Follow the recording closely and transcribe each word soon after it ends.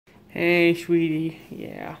Hey, sweetie.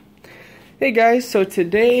 Yeah. Hey, guys. So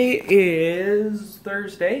today is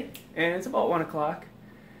Thursday, and it's about 1 o'clock.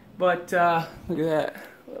 But look at that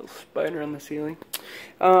little spider on the ceiling.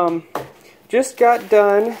 Just got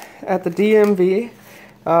done at the DMV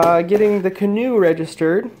getting the Canoe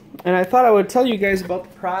registered, and I thought I would tell you guys about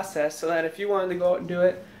the process so that if you wanted to go out and do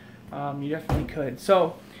it, you definitely could.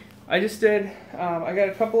 So I just did. I got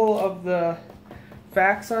a couple of the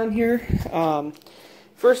facts on here.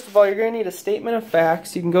 First of all, you're going to need a statement of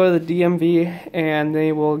facts. You can go to the DMV and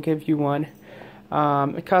they will give you one.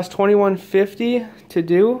 It costs $21.50 to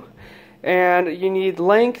do, and you need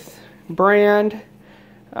length, brand,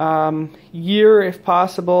 year if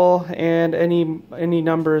possible, and any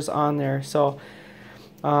numbers on there. So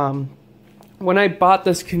when I bought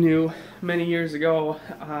this canoe many years ago,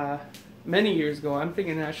 I'm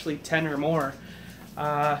thinking actually 10 or more,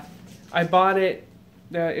 I bought it.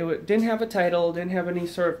 It didn't have a title, didn't have any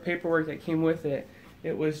sort of paperwork that came with it.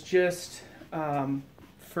 It was just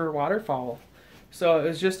for waterfowl. So it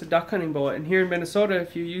was just a duck hunting boat. And here in Minnesota,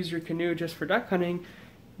 if you use your canoe just for duck hunting,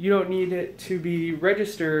 you don't need it to be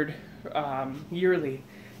registered yearly.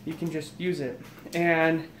 You can just use it.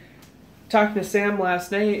 And talked to Sam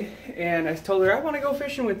last night, and I told her, I want to go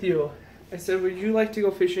fishing with you. I said, would you like to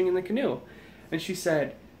go fishing in the canoe? And she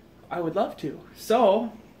said, I would love to.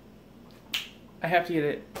 So I have to get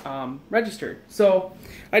it registered. So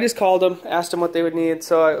I just called them, asked them what they would need.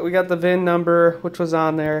 So we got the VIN number, which was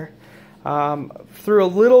on there. Through a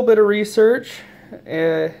little bit of research,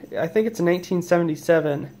 I think it's a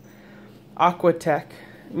 1977 Aquatech,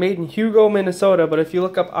 made in Hugo, Minnesota. But if you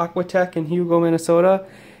look up Aquatech in Hugo, Minnesota,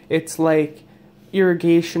 it's like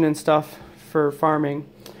irrigation and stuff for farming.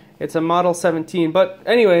 It's a Model 17. But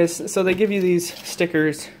anyways, so they give you these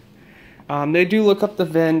stickers. They do look up the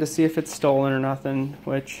VIN to see if it's stolen or nothing,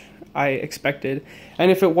 which I expected. And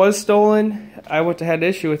if it was stolen, I wouldn't have had an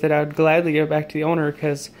issue with it. I would gladly give it back to the owner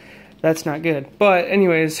because that's not good. But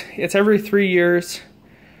anyways, it's every 3 years.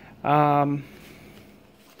 Yeah,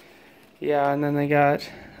 and then they got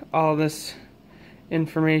all this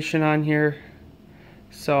information on here.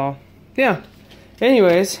 So, yeah.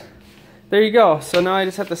 Anyways, there you go. So now I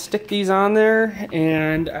just have to stick these on there,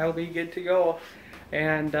 and I'll be good to go.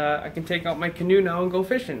 And I can take out my canoe now and go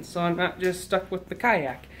fishing, so I'm not just stuck with the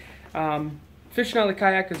kayak. Fishing on the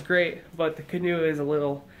kayak is great, but the canoe is a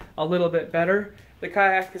little bit better. The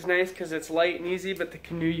kayak is nice because it's light and easy, but the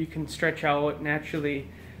canoe you can stretch out and actually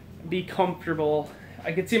be comfortable.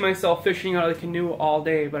 I could see myself fishing out of the canoe all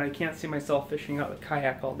day, but I can't see myself fishing out of the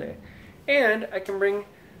kayak all day. And I can bring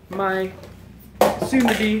my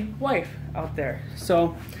soon-to-be wife out there.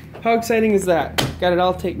 So how exciting is that? Got it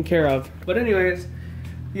all taken care of. But anyways,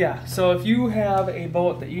 yeah, so if you have a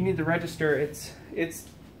boat that you need to register, it's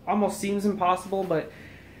almost seems impossible, but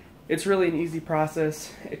it's really an easy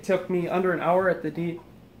process. It took me under an hour at the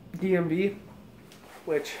DMV,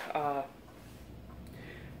 which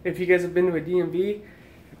if you guys have been to a DMV,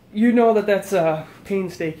 you know that that's a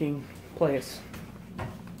painstaking place.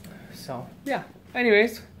 So yeah,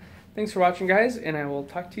 anyways, thanks for watching, guys, and I will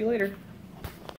talk to you later.